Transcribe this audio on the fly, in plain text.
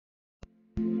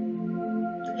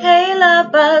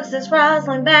love bugs, it's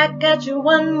Roslynn back at you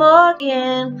one more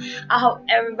again. I hope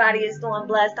everybody is doing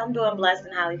blessed. I'm doing blessed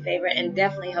and highly favored, and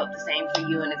definitely hope the same for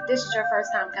you. And if this is your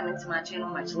first time coming to my channel,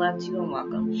 much love to you and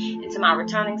welcome. And to my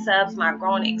returning subs, my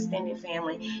growing extended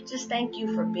family, just thank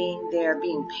you for being there,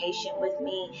 being patient with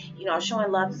me,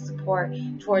 showing love and support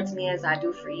towards me as I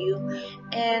do for you.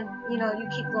 And, you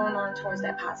keep going on towards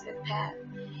that positive path,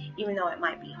 even though it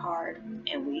might be hard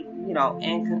and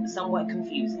and somewhat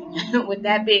confusing. With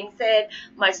that being said,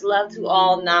 much love to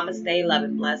all. Namaste, love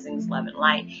and blessings, love and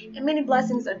light. And many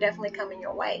blessings are definitely coming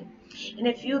your way. And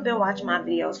if you've been watching my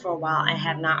videos for a while and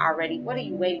have not already, what are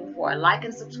you waiting for? Like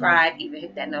and subscribe, even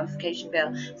hit that notification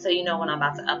bell so you know when I'm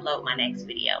about to upload my next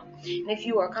video. And if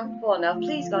you are comfortable enough,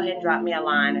 please go ahead and drop me a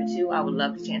line or two. I would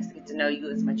love the chance to get to know you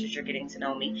as much as you're getting to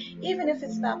know me, even if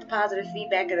it's about the positive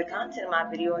feedback of the content of my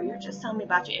video, or you're just telling me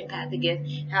about your empathic gift,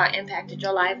 how it impacted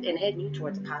your life, and heading you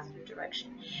towards a positive direction.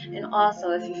 And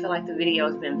also, if you feel like the video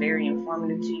has been very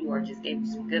informative to you or just gave you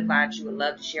some good vibes you would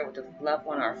love to share with a loved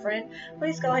one or a friend,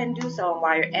 please go ahead and do so. And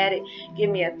while you're at it, give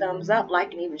me a thumbs up,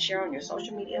 like, and even share on your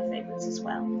social media favorites as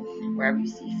well, wherever you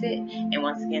see fit. And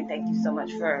once again, thank you so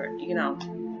much for,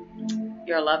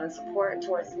 your love and support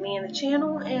towards me and the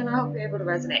channel, and I hope you're able to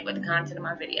resonate with the content of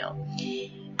my video.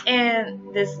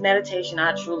 And this meditation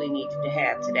I truly needed to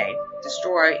have today: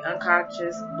 destroy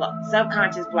unconscious,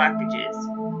 subconscious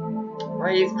blockages,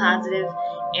 raise positive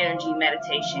energy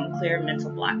meditation, clear mental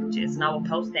blockages. And I will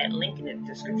post that link in the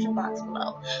description box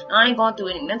below. Now, I ain't going through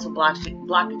any mental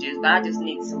blockages, but I just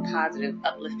need some positive,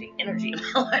 uplifting energy in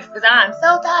my life because I'm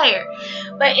so tired.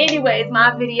 But anyways,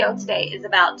 my video today is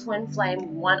about Twin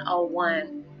Flame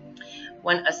 101,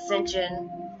 when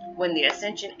the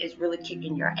ascension is really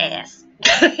kicking your ass.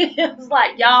 It's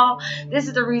like, y'all, this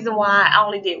is the reason why I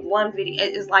only did one video.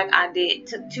 It's like I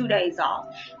took 2 days off,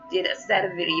 did a set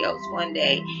of videos one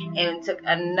day, and took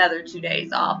another 2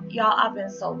 days off. Y'all, I've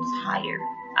been so tired.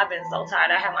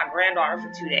 I had my granddaughter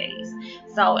for 2 days.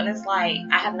 And it's like,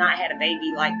 I have not had a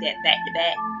baby like that back to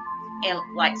back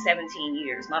in like 17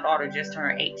 years. My daughter just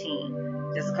turned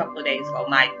 18 just a couple of days ago.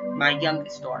 My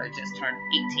youngest daughter just turned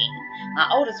 18. My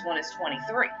oldest one is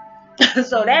 23.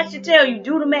 So that should tell you,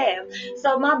 do the math.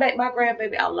 So my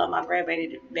grandbaby, I love my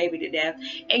grandbaby to death,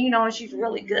 and and she's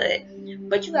really good,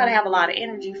 but you got to have a lot of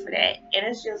energy for that. And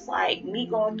it's just like me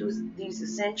going through these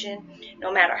ascension,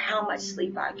 no matter how much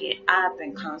sleep I get, I've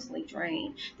been constantly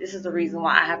drained. This is the reason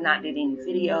why I have not did any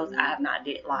videos, I have not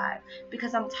did live,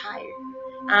 because I'm tired.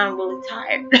 I'm really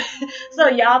tired. So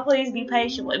y'all, please be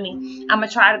patient with me. I'm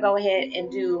gonna try to go ahead and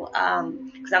do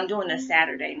because I'm doing this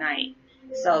Saturday night.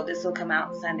 So this will come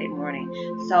out Sunday morning.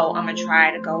 So I'm going to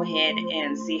try to go ahead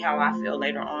and see how I feel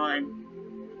later on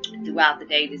throughout the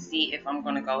day to see if I'm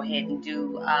going to go ahead and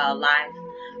do a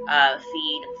live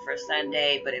feed for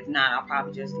Sunday. But if not, I'll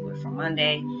probably just do it for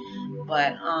Monday.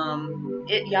 But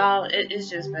it's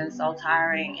just been so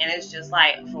tiring. And it's just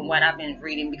like, from what I've been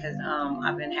reading, because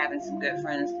I've been having some good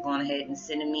friends going ahead and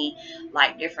sending me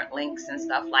like different links and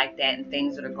stuff like that, and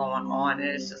things that are going on. And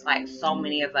it's just like, so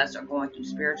many of us are going through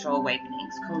spiritual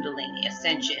awakenings, Kundalini,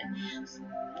 Ascension,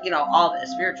 all the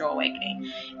spiritual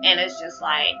awakening. And it's just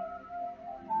like,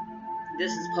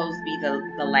 this is supposed to be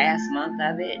the last month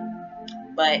of it,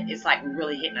 but it's like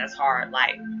really hitting us hard.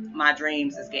 Like, my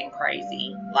dreams is getting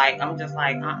crazy. Like, I'm just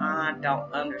like, I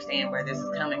don't understand where this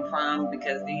is coming from,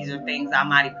 because these are things I'm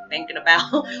not even thinking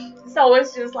about. So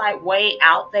it's just like way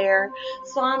out there.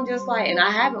 So I'm just like, and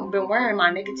I haven't been wearing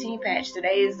my nicotine patch.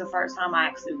 Today is the first time I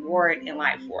actually wore it in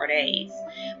like 4 days.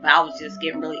 But I was just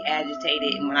getting really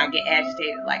agitated, and when I get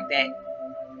agitated like that,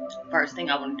 first thing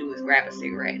I want to do is grab a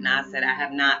cigarette. And I said I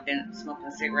have not been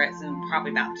smoking cigarettes in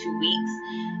probably about 2 weeks.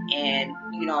 And,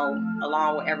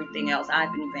 along with everything else, I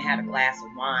haven't even had a glass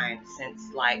of wine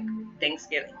since like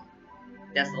Thanksgiving.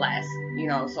 That's the last,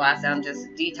 so I said I'm just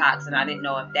detoxing. I didn't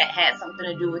know if that had something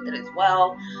to do with it as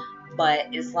well. But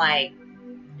it's like,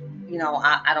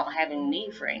 I don't have any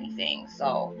need for anything.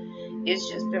 So it's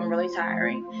just been really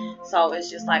tiring. So it's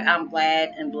just like, I'm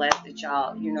glad and blessed that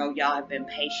y'all have been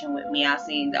patient with me. I've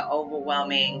seen the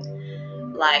overwhelming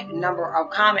number of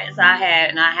comments I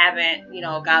had, and I haven't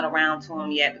got around to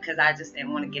them yet, because I just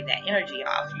didn't want to get that energy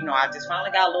off. I just finally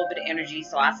got a little bit of energy,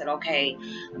 so I said, okay,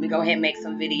 let me go ahead and make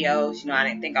some videos. I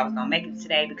didn't think I was gonna make it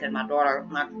today because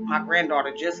my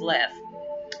granddaughter just left.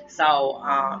 So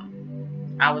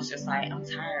I was just like, I'm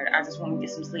tired, I just want to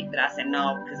get some sleep. But I said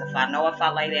no, because if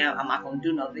I lay down, I'm not going to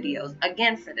do no videos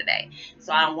again for today.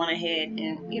 So I went ahead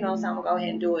and, so I'm going to go ahead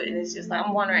and do it. And it's just like,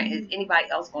 I'm wondering, is anybody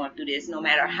else going through this? No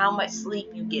matter how much sleep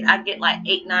you get, I get like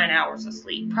 8-9 hours of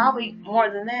sleep, probably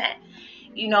more than that.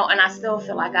 you know, and I still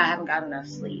feel like I haven't got enough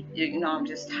sleep. You know, I'm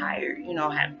just tired, you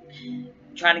know,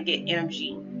 trying to get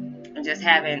energy and just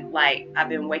having, like, I've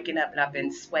been waking up and I've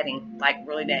been sweating like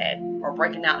really bad or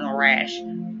breaking out in a rash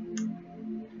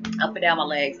up and down my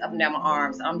legs, up and down my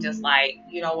arms. I'm just like,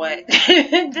 you know what?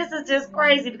 This is just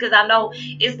crazy, because I know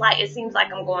it's like, it seems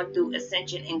like I'm going through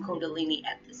Ascension and Kundalini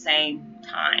at the same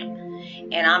time.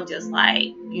 And I'm just like,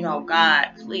 you know, God,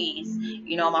 please.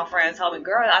 You know, my friends told me,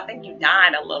 girl, I think you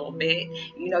died a little bit.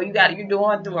 You know, you're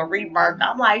going through a rebirth.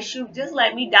 I'm like, shoot, just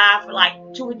let me die for like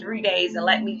 2 or 3 days and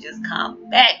let me just come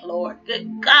back, Lord.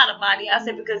 Good God Almighty. I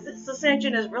said, because this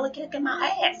Ascension is really kicking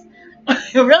my ass.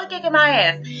 Really kicking my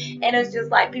ass. And it's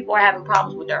just like people are having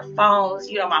problems with their phones.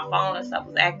 You know, my phone and stuff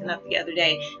was acting up the other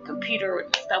day. Computer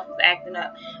stuff was acting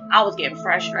up. I was getting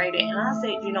frustrated. And I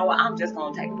said, you know what? I'm just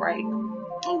going to take a break.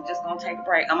 I'm just going to take a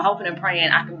break. I'm hoping and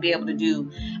praying I can be able to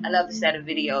do another set of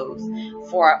videos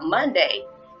for Monday.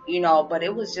 You know, but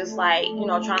it was just like, you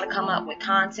know, trying to come up with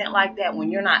content like that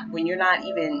when you're not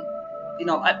even, you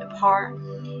know, up to par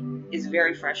is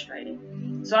very frustrating.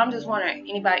 So I'm just wondering,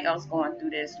 anybody else going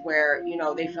through this where, you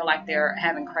know, they feel like they're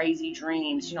having crazy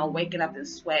dreams, you know, waking up in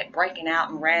sweat, breaking out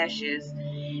in rashes,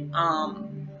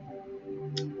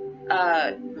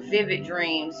 vivid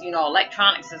dreams, you know,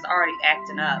 electronics is already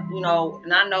acting up, you know,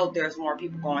 and I know there's more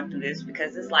people going through this,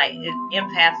 because it's like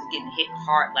empaths is getting hit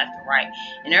hard left and right.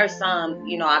 And there's some,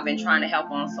 you know, I've been trying to help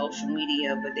on social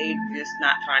media, but they're just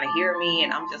not trying to hear me.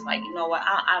 And I'm just like, you know what,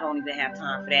 I don't even have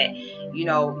time for that. You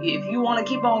know, if you want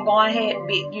to keep on going ahead and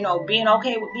be, you know, being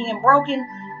okay with being broken,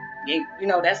 you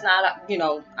know, that's not, you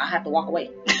know, I have to walk away.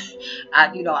 I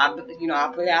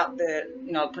put out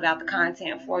the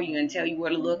content for you and tell you where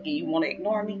to look, and you want to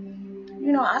ignore me.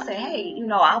 You know, I say, hey, you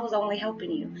know, I was only helping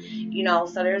you. You know,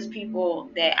 so there's people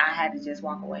that I had to just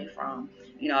walk away from.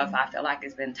 You know, if I feel like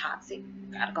it's been toxic,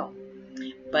 gotta go.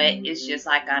 But it's just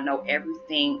like, I know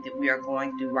everything that we are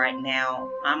going through right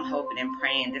now, I'm hoping and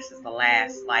praying this is the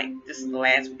last. Like, this is the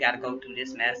last we got to go through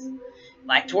this mess.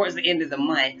 Like, towards the end of the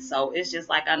month. So it's just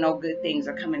like, I know good things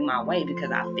are coming my way,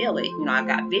 because I feel it. You know, I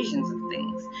got visions of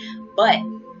things. But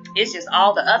it's just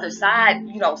all the other side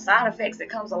effects that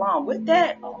comes along with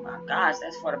that. Oh my gosh,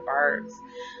 that's for the birds.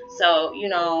 So, you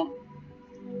know,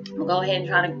 I'm gonna go ahead and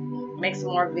try to make some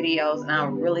more videos, and I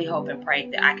really hope and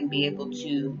pray that I can be able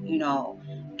to, you know,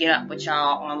 get up with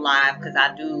y'all on live, because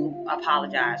I do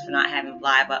apologize for not having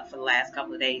live up for the last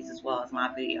couple of days as well as my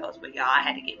videos. But y'all, I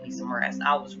had to get me some rest.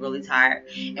 I was really tired.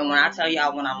 And when I tell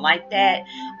y'all, when I'm like that,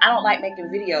 I don't like making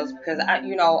videos, because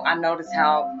I notice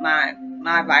how my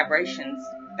vibrations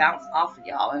bounce off of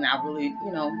y'all, and I really,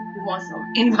 you know, who wants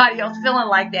anybody else feeling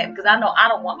like that, because I know I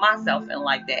don't want myself feeling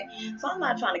like that. So I'm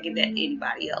not trying to give that to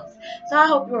anybody else. So I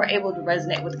hope you were able to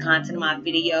resonate with the content of my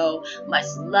video. Much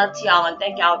love to y'all, and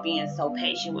thank y'all for being so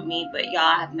patient with me. But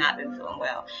y'all have not been feeling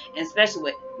well, and especially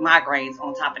with migraines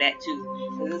on top of that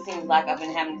too, because it seems like I've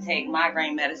been having to take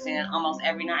migraine medicine almost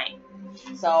every night.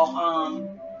 So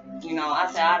you know,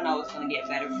 I know it's gonna get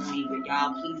better for me, but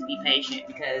y'all please be patient,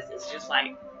 because it's just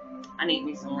like, I need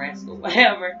me some rest or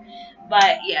whatever.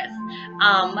 But yes,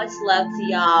 much love to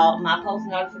y'all. My post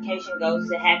notification goes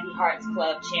to Happy Hearts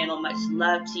Club channel. Much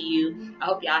love to you. I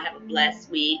hope y'all have a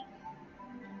blessed week.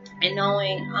 And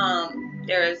knowing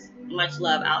there's much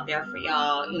love out there for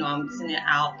y'all. You know, I'm sending it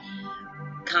out.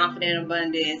 Confident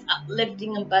abundance,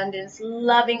 uplifting abundance,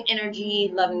 loving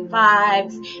energy, loving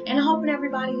vibes, and hoping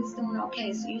everybody is doing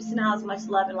okay. So you send out as much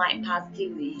love and light and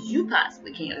positivity as you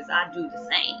possibly can, as I do the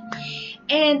same.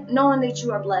 And knowing that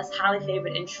you are blessed, highly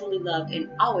favored, and truly loved, and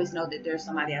always know that there's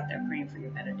somebody out there praying for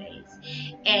your better days.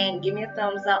 And give me a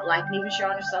thumbs up, like, and even share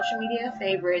on your social media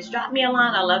favorites. Drop me a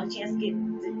line. I love the chance to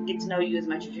get to know you as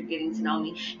much as you're getting to know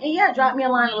me. And yeah, drop me a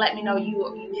line and let me know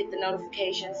you hit the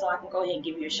notification, so I can go ahead and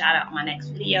give you a shout out on my next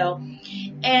video.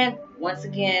 And once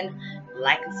again,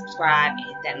 like and subscribe and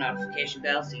hit that notification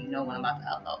bell so you know when I'm about to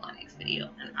upload my next video.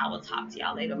 And I will talk to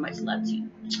y'all later. Much love to you.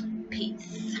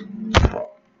 Peace.